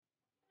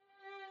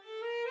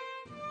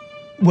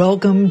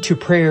Welcome to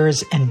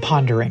Prayers and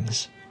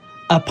Ponderings,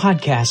 a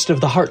podcast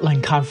of the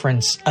Heartland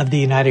Conference of the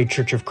United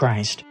Church of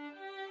Christ.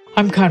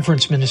 I'm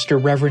Conference Minister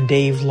Reverend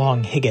Dave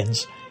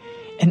Long-Higgins,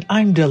 and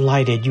I'm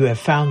delighted you have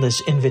found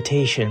this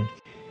invitation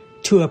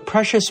to a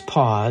precious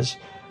pause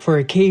for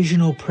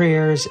occasional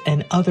prayers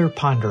and other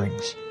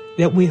ponderings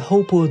that we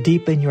hope will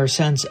deepen your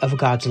sense of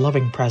God's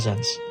loving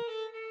presence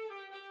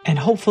and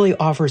hopefully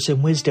offer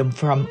some wisdom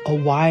from a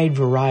wide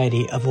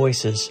variety of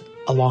voices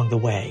along the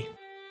way.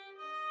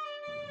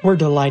 We're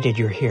delighted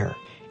you're here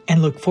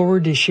and look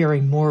forward to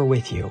sharing more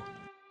with you.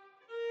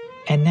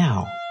 And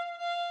now,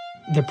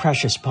 the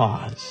precious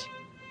pause.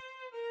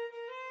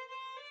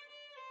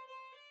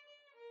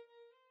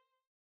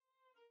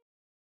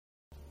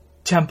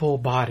 Temple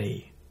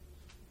Body.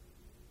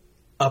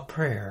 A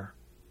Prayer.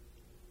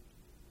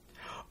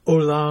 O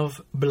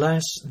love,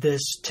 bless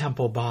this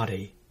temple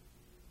body,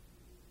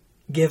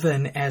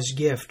 given as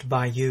gift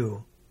by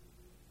you,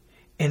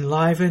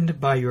 enlivened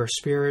by your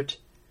Spirit,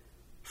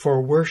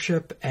 for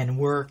worship and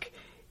work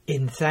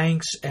in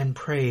thanks and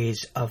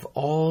praise of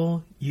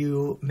all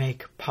you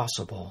make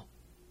possible.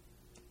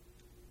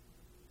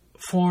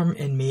 Form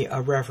in me a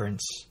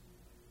reverence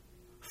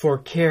for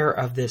care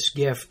of this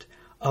gift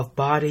of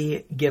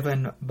body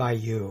given by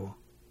you,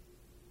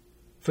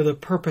 for the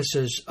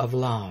purposes of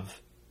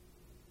love,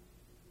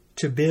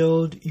 to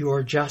build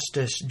your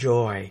justice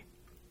joy,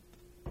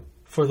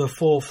 for the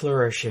full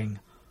flourishing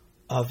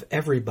of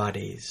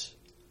everybody's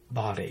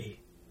body.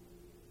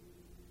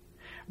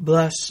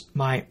 Bless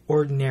my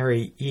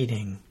ordinary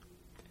eating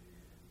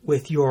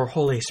with your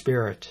Holy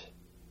Spirit,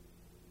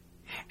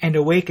 and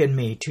awaken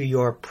me to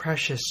your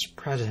precious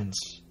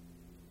presence,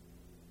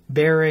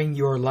 bearing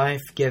your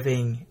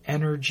life-giving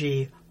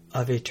energy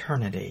of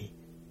eternity,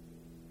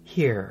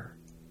 here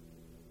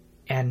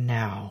and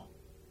now.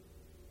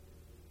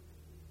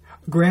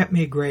 Grant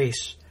me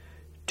grace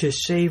to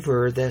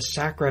savor the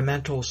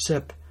sacramental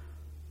sip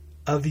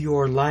of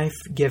your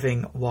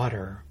life-giving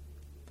water,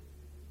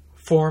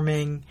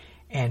 forming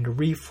and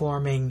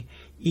reforming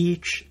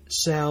each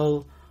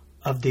cell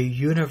of the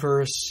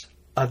universe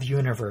of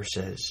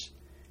universes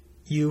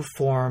you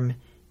form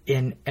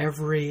in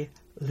every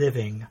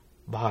living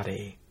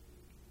body.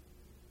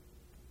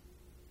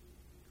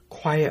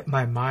 Quiet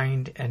my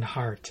mind and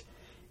heart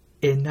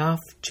enough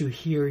to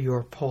hear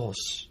your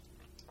pulse,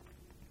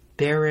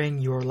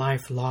 bearing your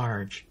life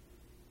large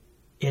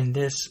in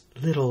this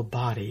little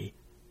body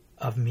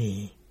of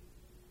me.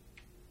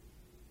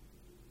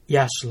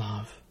 Yes,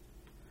 love.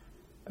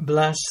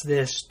 Bless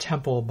this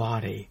temple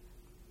body,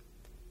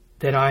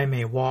 that I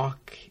may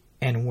walk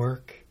and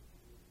work,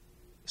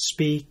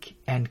 speak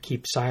and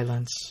keep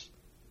silence,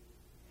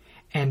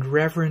 and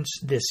reverence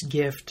this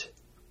gift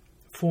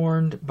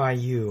formed by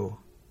you,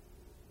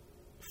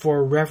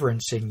 for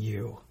reverencing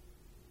you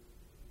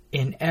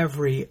in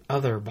every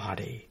other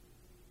body,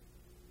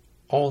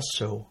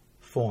 also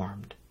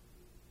formed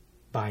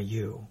by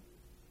you.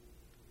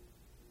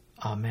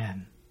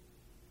 Amen.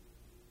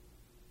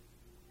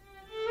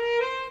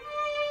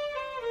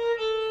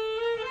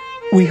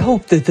 We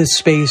hope that this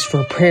space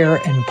for prayer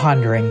and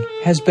pondering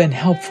has been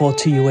helpful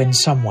to you in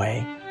some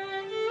way.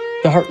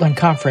 The Heartland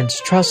Conference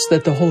trusts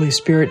that the Holy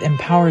Spirit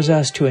empowers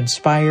us to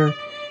inspire,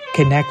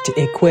 connect,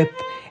 equip,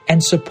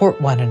 and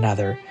support one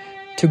another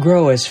to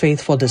grow as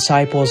faithful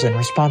disciples and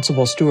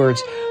responsible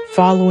stewards,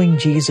 following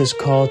Jesus'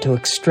 call to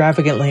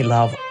extravagantly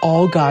love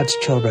all God's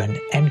children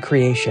and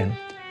creation.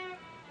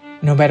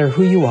 No matter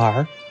who you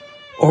are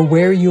or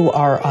where you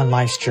are on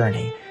life's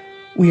journey,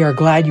 we are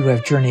glad you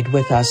have journeyed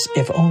with us,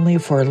 if only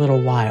for a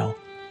little while.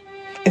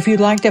 If you'd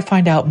like to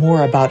find out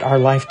more about our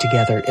life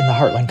together in the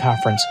Heartland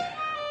Conference,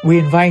 we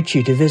invite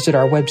you to visit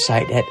our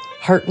website at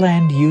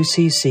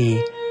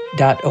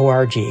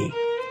heartlanducc.org.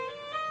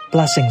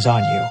 Blessings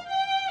on you.